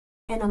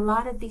And a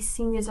lot of these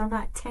seniors are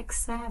not tech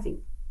savvy.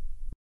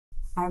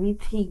 I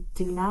repeat,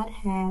 do not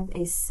have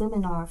a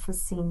seminar for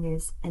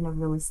seniors in a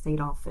real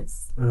estate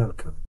office.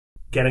 Okay.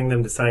 Getting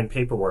them to sign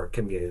paperwork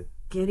can be a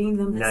Getting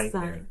them to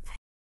nightmare. sign.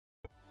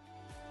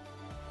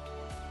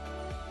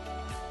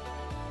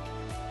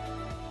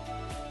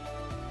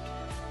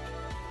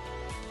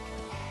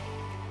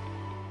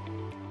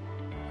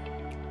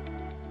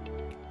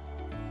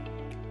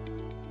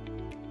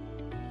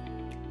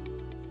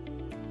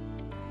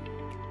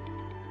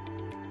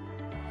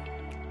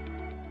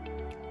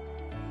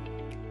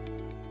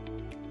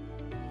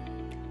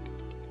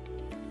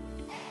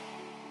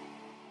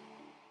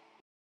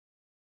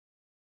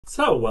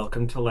 So,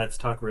 welcome to Let's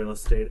Talk Real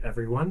Estate,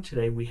 everyone.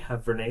 Today we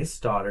have Vernee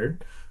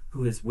Stoddart,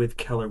 who is with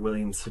Keller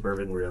Williams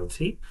Suburban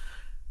Realty,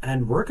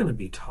 and we're going to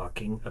be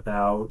talking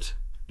about,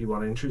 do you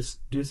want to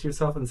introduce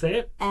yourself and say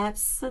it?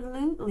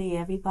 Absolutely,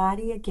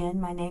 everybody. Again,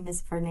 my name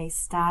is Vernee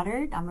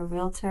Stoddart. I'm a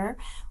realtor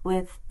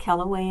with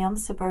Keller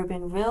Williams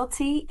Suburban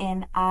Realty,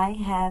 and I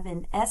have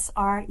an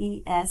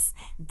SRES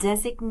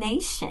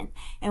designation.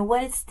 And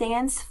what it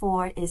stands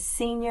for is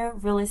Senior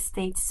Real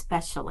Estate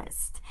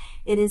Specialist.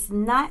 It is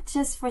not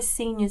just for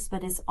seniors,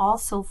 but it's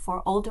also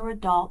for older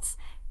adults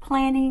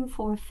planning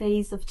for a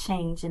phase of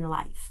change in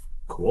life.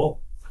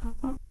 Cool.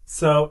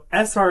 So,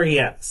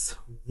 SRES,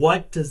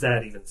 what does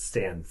that even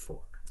stand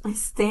for? It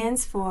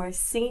stands for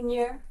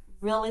Senior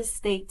Real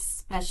Estate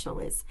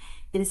Specialist.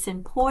 It is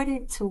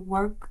important to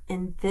work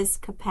in this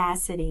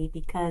capacity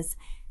because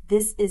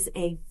this is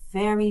a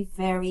very,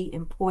 very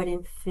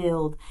important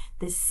field.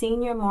 The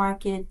senior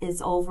market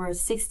is over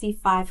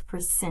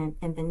 65%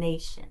 in the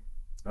nation.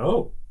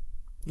 Oh.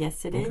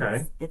 Yes, it is.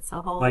 Okay. It's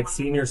a whole Like lot.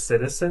 senior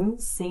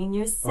citizens?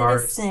 Senior Are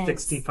citizens.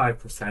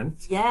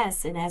 65%?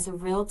 Yes, and as a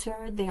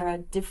realtor, there are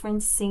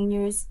different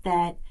seniors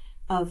that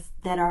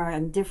are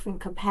in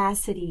different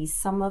capacities.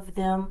 Some of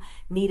them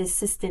need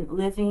assisted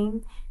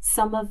living.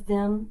 Some of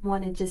them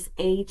want to just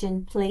age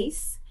in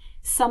place.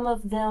 Some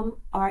of them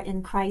are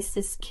in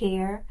crisis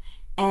care.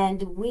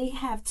 And we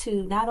have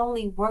to not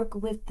only work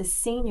with the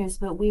seniors,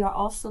 but we are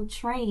also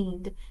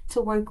trained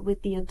to work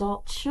with the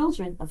adult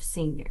children of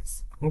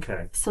seniors.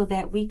 Okay. So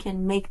that we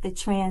can make the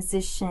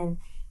transition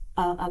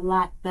a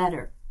lot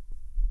better.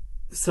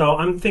 So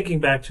I'm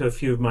thinking back to a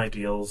few of my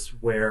deals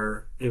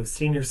where it was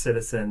senior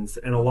citizens,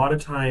 and a lot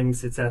of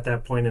times it's at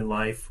that point in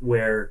life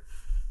where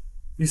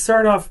you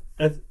start off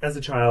as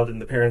a child and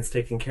the parent's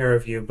taking care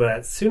of you,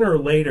 but sooner or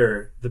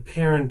later the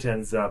parent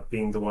ends up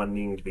being the one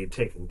needing to be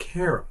taken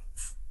care of.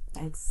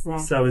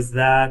 Exactly. So is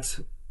that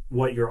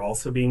what you're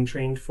also being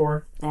trained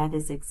for? That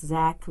is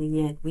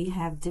exactly it. We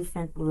have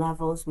different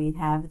levels. We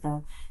have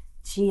the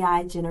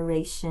GI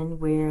generation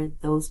where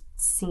those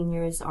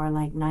seniors are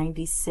like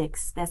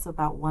 96. That's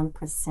about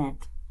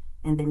 1%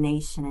 in the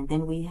nation. And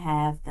then we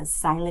have the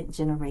silent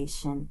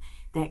generation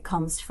that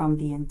comes from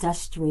the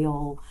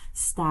industrial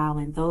style.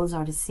 And those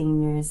are the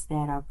seniors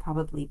that are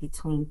probably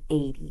between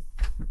 80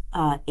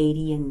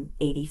 and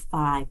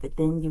 85. But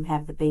then you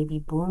have the baby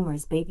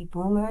boomers. Baby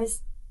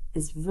boomers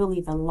is really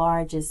the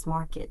largest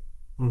market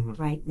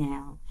right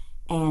now.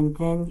 And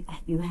then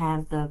you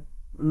have the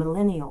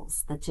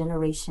millennials, the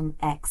Generation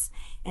X,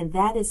 and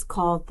that is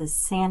called the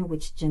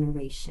sandwich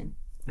generation.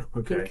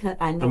 Okay. Because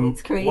I know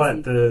it's crazy.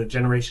 What, the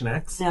Generation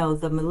X? No,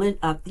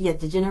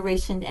 the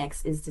Generation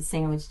X is the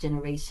sandwich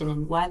generation,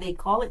 and why they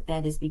call it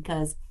that is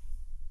because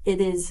it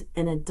is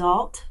an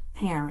adult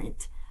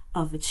parent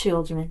of the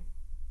children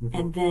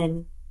and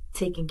then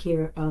taking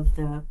care of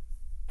the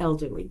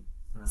elderly.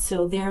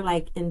 So they're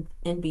like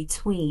in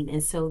between,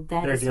 and so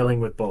they're dealing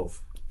with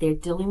both. They're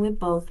dealing with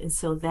both, and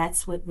so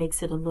that's what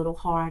makes it a little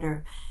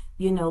harder.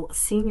 You know,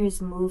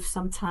 seniors move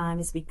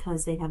sometimes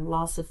because they have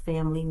loss of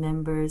family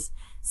members.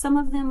 Some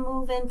of them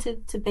move in to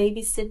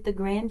babysit the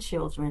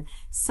grandchildren.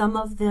 Some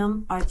of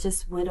them are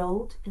just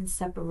widowed and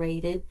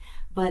separated,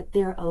 but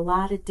there are a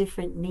lot of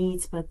different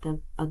needs. But the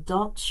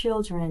adult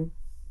children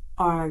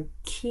are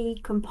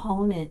key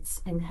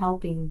components in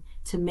helping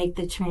to make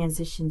the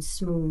transition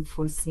smooth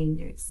for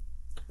seniors.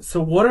 So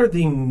what are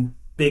the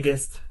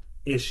biggest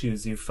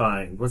issues you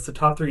find? What's the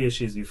top 3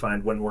 issues you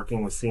find when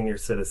working with senior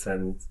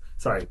citizens?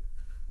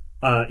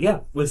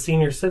 With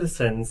senior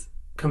citizens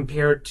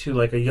compared to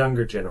like a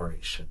younger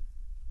generation?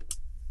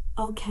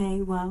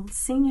 Okay, well,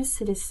 senior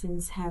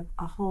citizens have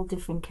a whole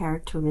different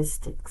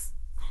characteristics.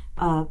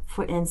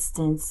 For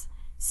instance,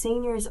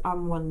 seniors are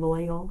more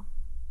loyal.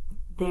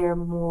 They're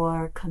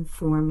more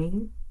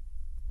conforming.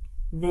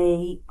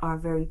 They are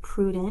very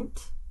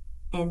prudent,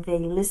 and they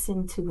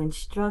listen to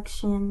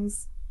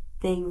instructions.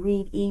 They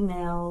read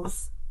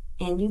emails,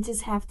 and you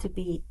just have to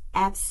be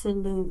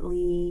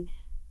absolutely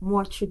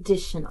more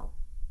traditional.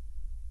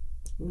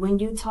 When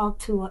you talk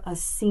to a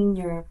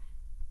senior,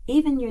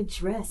 even your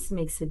dress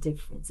makes a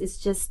difference. It's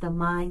just the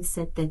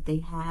mindset that they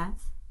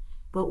have.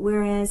 But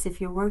whereas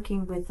if you're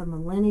working with a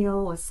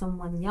millennial or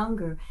someone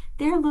younger,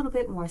 they're a little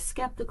bit more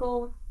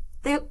skeptical.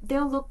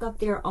 They'll look up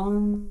their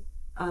own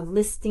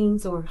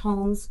listings or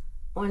homes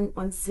on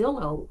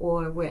Zillow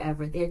or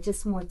wherever. They're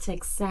just more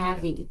tech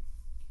savvy.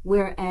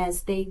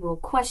 whereas they will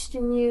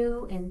question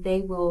you and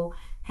they will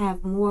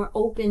have more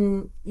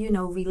open,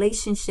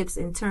 relationships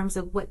in terms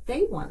of what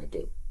they want to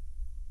do.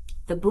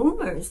 The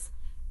boomers,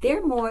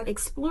 they're more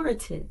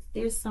explorative.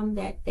 There's some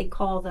that they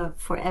call the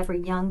forever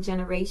young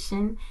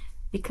generation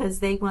because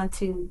they want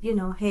to,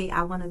 hey,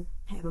 I want to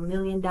have $1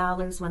 million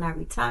when I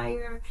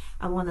retire.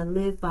 I want to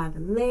live by the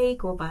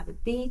lake or by the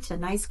beach, a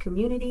nice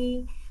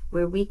community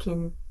where we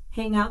can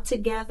hang out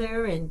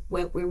together and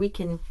where we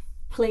can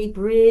play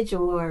bridge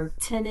or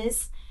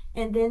tennis.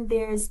 And then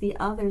there's the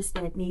others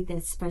that need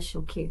that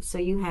special care. So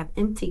you have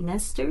empty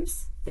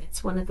nesters.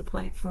 That's one of the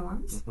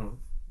platforms. Mm-hmm.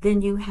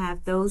 Then you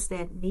have those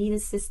that need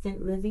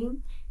assisted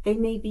living. They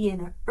may be in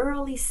an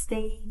early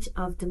stage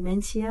of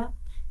dementia,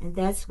 and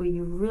that's where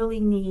you really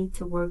need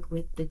to work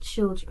with the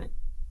children,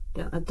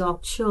 the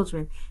adult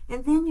children.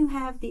 And then you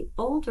have the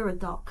older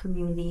adult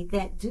community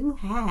that do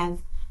have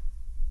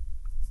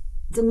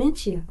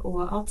dementia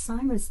or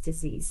Alzheimer's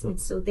disease,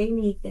 and so they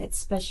need that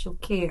special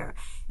care.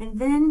 And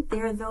then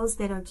there are those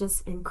that are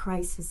just in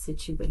crisis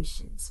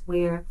situations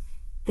where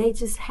they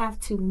just have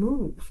to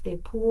move. They're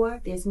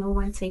poor. There's no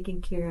one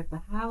taking care of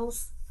the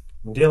house.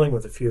 I'm dealing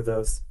with a few of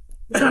those.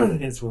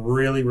 It's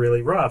really,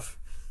 really rough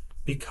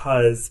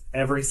because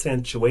every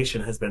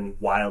situation has been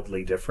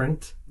wildly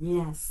different.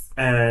 Yes.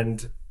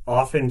 And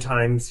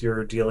oftentimes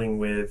you're dealing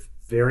with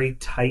very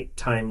tight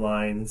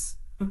timelines.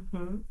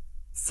 Mm-hmm.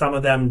 Some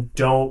of them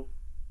don't.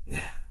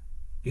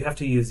 You have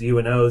to use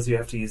UNOs. You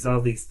have to use all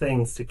these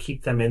things to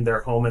keep them in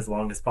their home as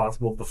long as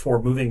possible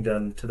before moving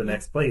them to the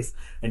next place.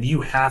 And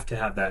you have to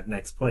have that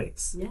next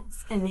place.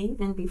 Yes. And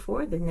even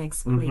before the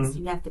next place, mm-hmm.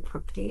 you have to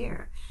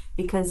prepare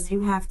because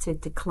you have to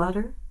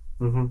declutter.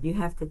 Mm-hmm. You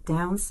have to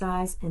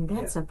downsize. And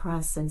that's a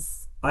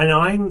process. I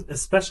know. I'm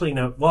especially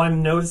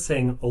I'm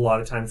noticing a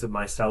lot of times with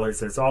my sellers,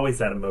 there's always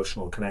that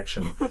emotional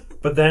connection.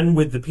 But then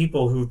with the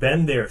people who've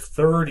been there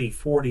 30,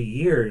 40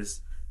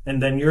 years,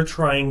 and then you're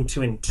trying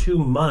to, in 2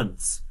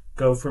 months,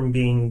 go from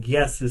being,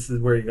 yes, this is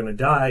where you're going to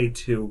die,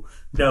 to,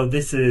 no,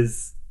 this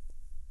is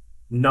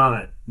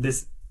not.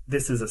 This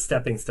is a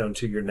stepping stone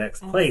to your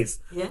next place.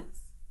 Yes.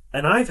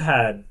 And I've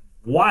had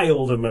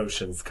wild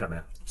emotions come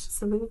out.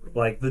 Absolutely.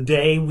 Like the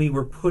day we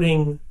were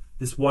putting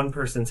this one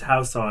person's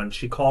house on,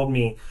 she called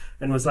me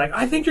and was like,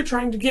 I think you're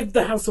trying to give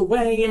the house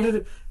away. Yeah.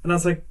 And I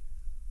was like,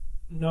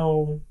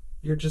 no,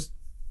 you're just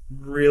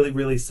really,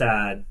 really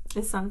sad.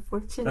 It's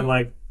unfortunate. And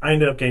I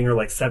ended up getting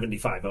her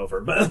 75 over.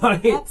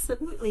 But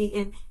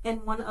absolutely.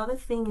 And one other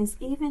thing is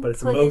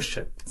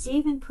emotions.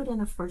 Even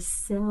putting a for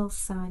sale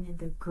sign in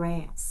the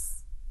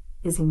grass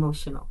is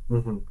emotional.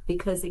 Mm-hmm.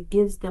 Because it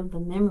gives them the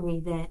memory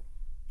that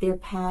their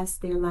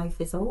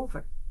life is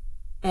over.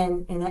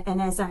 And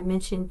as I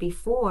mentioned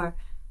before,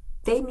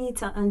 they need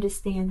to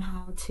understand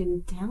how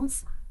to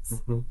downsize.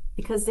 Mm-hmm.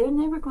 Because they're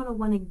never going to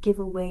want to give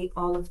away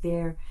all of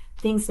their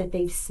things that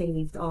they've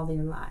saved all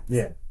their lives.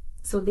 Yeah.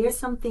 So there's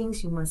some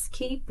things you must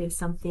keep. There's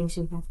some things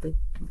you have to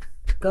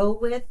go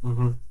with.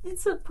 Mm-hmm.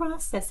 It's a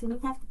process, and you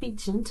have to be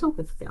gentle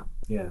with them.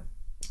 Yeah.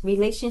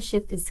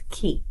 Relationship is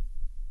key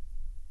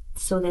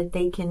so that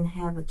they can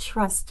have a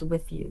trust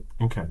with you.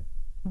 Okay.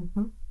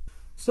 Mm-hmm.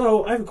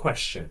 So I have a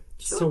question.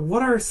 Sure. So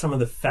what are some of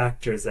the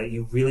factors that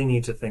you really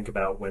need to think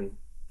about when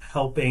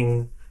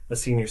helping a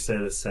senior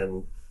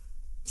citizen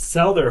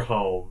sell their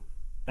home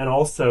and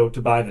also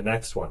to buy the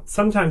next one?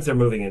 Sometimes they're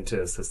moving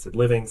into assisted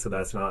living, so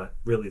that's not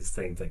really the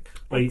same thing.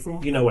 But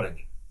exactly. You know what I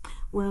mean.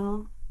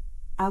 Well,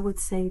 I would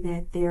say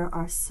that there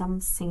are some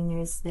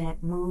seniors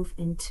that move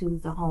into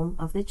the home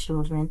of the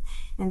children,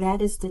 and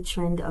that is the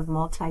trend of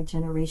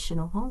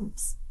multi-generational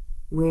homes,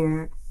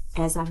 where,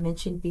 as I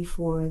mentioned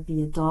before,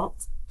 the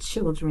adult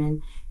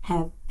children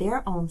have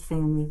their own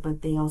family,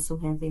 but they also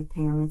have their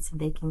parents, and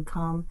they can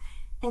come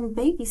and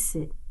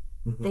babysit.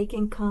 Mm-hmm. They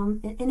can come,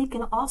 and it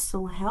can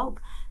also help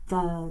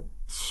the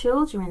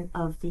children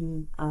of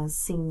the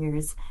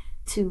seniors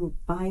to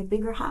buy a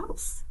bigger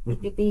house. Mm-hmm.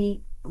 It could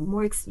be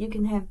more. You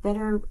can have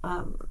better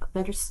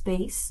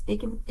space. It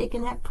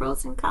can have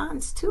pros and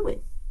cons to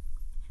it.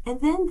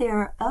 And then there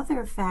are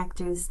other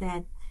factors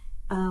that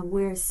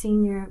where a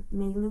senior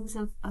may lose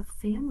a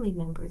family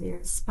member,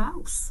 their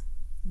spouse.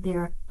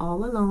 They're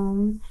all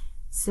alone,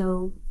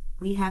 so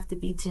we have to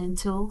be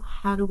gentle.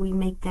 How do we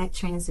make that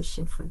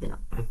transition for them?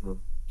 Mm-hmm.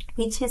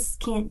 We just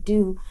can't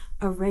do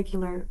a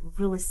regular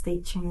real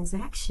estate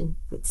transaction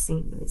with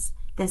seniors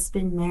that's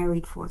been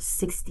married for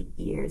 60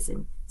 years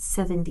and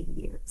 70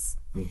 years.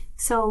 Mm.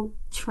 So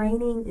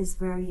training is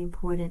very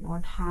important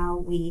on how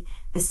we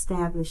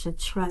establish a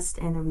trust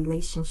and a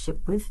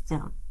relationship with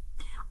them.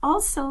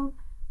 Also,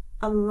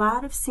 a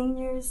lot of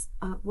seniors,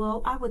 I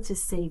would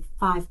just say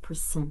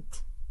 5%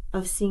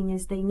 of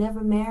seniors, they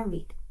never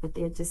married, but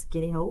they're just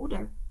getting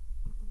older.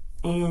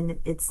 And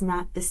it's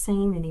not the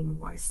same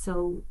anymore.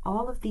 So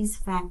all of these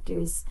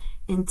factors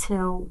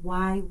entail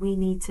why we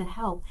need to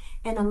help.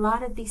 And a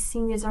lot of these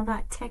seniors are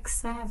not tech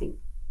savvy.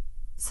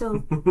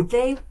 So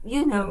they,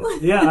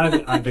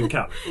 Yeah, I've been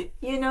counting.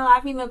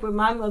 I remember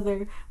my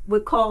mother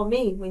would call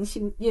me when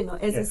she,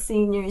 as a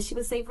senior, and she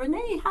would say,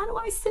 Vernee, how do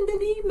I send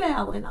an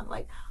email? And I'm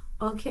like,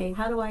 okay,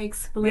 how do I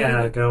explain?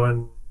 Yeah, go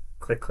and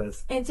Click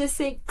list. and just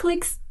say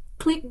click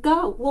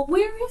go. Well,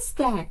 where is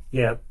that?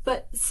 Yeah.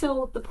 But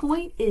so the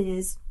point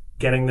is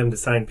Getting them to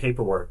sign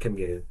paperwork can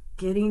be a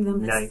getting them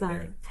to nightmare.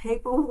 sign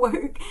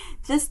paperwork,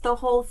 just the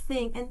whole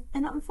thing.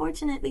 And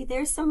unfortunately,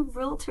 there's some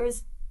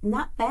realtors,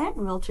 not bad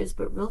realtors,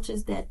 but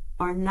realtors that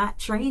are not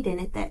trained in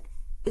it, that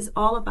is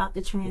all about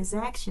the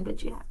transaction.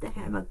 But you have to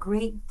have a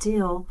great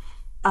deal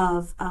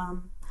of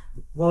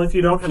Well, if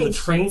you don't have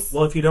patience.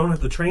 if you don't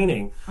have the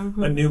training,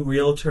 Mm-hmm. a new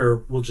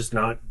realtor will just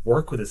not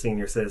work with a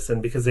senior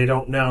citizen because they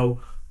don't know,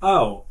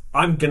 oh,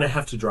 I'm going to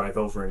have to drive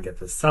over and get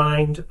this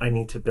signed. I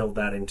need to build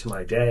that into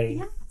my day.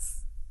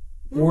 Yes.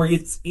 Or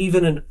it's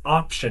even an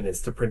option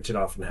is to print it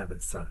off and have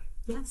it signed.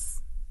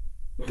 Yes.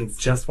 They Yes.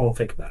 just won't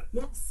think about it.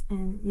 Yes.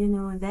 And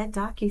that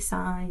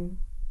DocuSign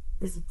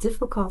is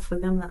difficult for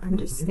them to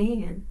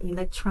understand,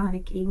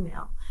 electronic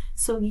email.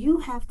 So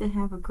you have to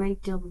have a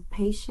great deal of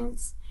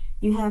patience.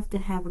 You have to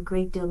have a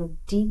great deal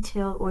of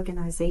detailed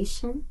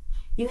organization.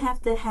 You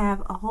have to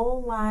have a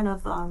whole lot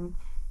of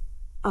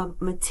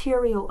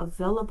material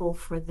available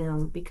for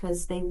them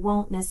because they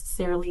won't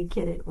necessarily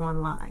get it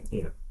online.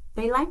 Yeah.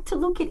 They like to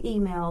look at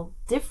email,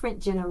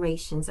 different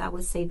generations, I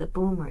would say the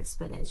boomers,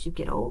 but as you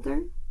get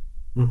older,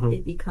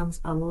 it becomes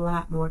a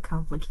lot more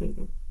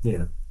complicated.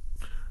 Yeah.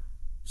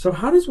 So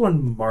how does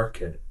one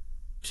market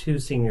to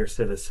senior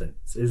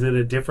citizens? Is it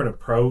a different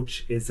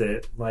approach? Is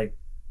it like,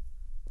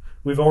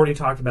 we've already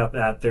talked about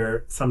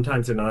that.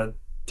 Sometimes they're not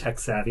tech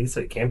savvy, so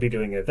you can't be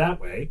doing it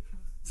that way.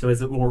 So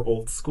is it more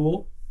old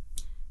school?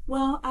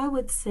 Well, I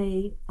would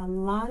say a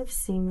lot of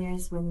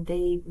seniors, when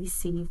they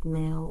receive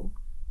mail,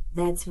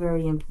 that's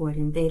very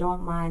important. They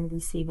don't mind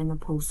receiving the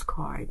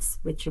postcards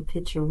with your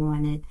picture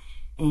on it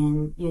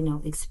and,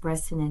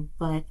 expressing it.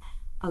 But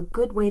a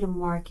good way to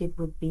market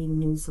would be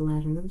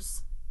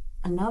newsletters.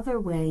 Another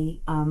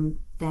way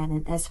that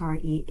an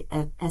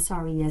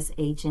SRES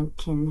agent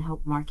can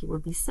help market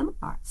would be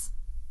seminars.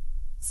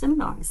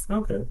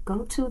 Okay.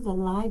 Go to the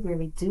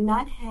library.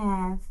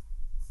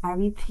 I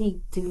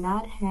repeat, do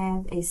not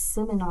have a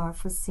seminar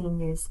for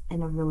seniors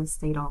in a real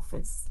estate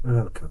office.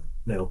 Okay.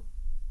 No.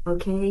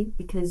 Okay?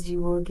 Because it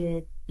will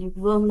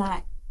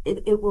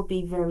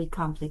be very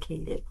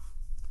complicated.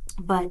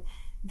 But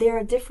there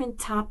are different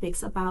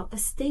topics about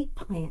estate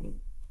planning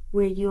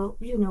where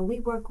we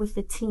work with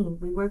a team.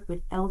 We work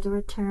with elder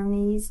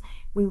attorneys.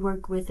 We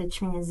work with a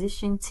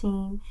transition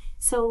team.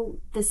 So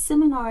the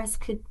seminars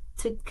could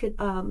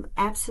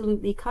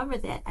absolutely cover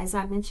that. As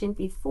I mentioned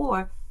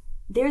before,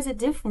 there's a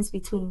difference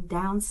between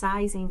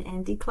downsizing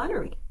and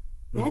decluttering.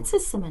 That's a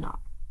seminar.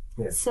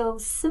 Yeah. So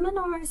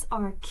seminars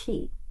are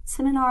key.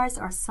 Seminars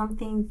are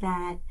something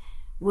that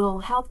will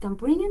help them.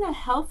 Bring in a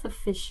health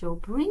official.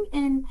 Bring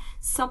in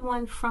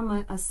someone from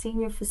a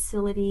senior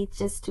facility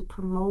just to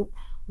promote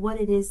what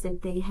it is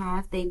that they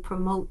have. They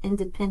promote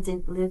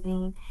independent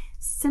living.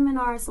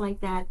 Seminars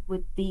like that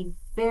would be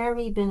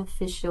very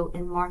beneficial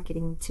in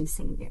marketing to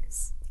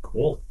seniors.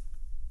 Cool.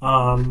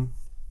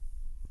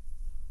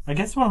 I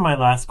guess one of my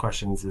last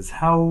questions is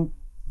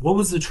what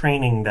was the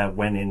training that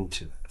went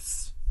into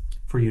this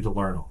for you to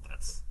learn all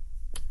this?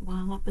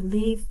 Well, I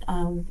believe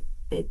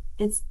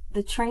it's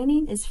the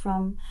training is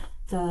from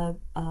the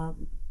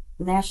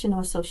National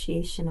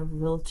Association of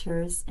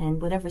Realtors,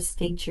 and whatever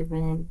state you're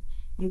in,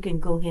 you can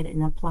go ahead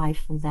and apply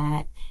for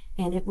that.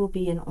 And it will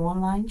be an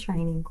online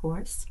training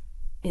course.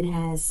 It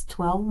has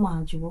 12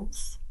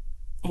 modules,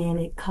 and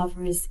it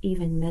covers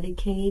even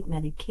Medicaid,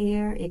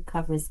 Medicare. It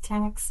covers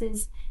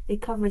taxes.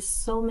 It covers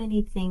so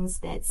many things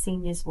that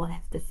seniors will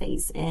have to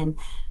face, and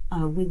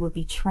we will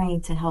be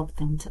trained to help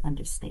them to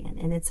understand.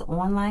 And it's an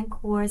online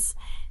course,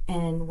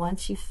 and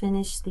once you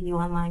finish the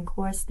online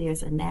course,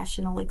 there's a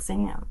national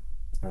exam.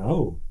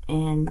 Oh.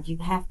 And you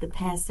have to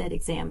pass that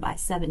exam by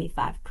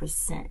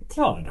 75%.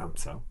 Oh, I hope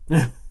so.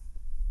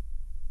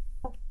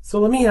 So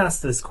let me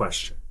ask this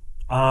question.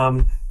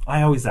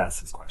 I always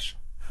ask this question.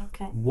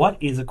 Okay. What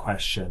is a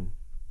question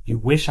you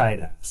wish I had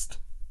asked,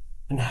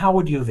 and how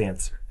would you have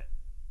answered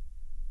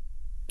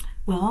it?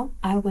 Well,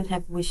 I would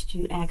have wished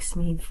you asked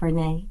me,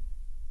 Vernee,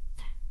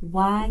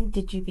 why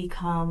did you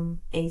become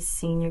a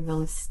senior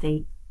real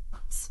estate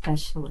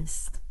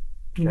specialist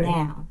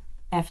now,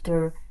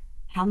 after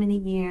how many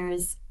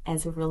years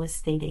as a real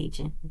estate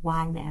agent?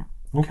 Why now?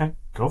 Okay,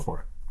 go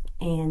for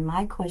it. And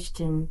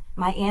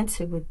my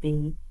answer would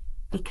be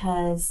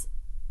because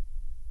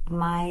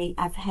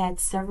I've had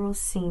several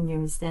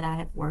seniors that I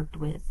have worked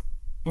with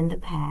in the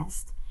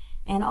past.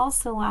 And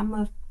also I'm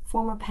a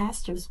former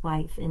pastor's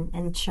wife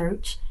in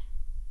church.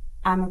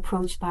 I'm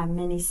approached by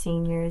many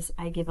seniors.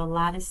 I give a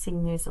lot of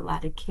seniors a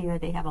lot of care.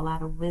 They have a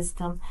lot of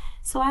wisdom.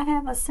 So I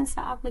have a sense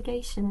of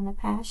obligation and a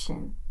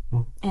passion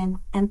and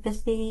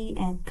empathy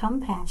and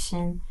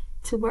compassion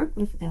to work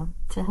with them,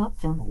 to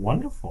help them.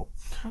 Wonderful.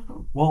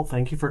 Well,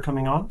 thank you for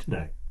coming on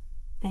today.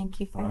 Thank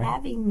you for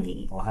having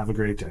me. Well, have a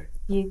great day.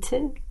 You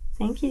too.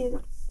 Thank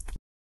you.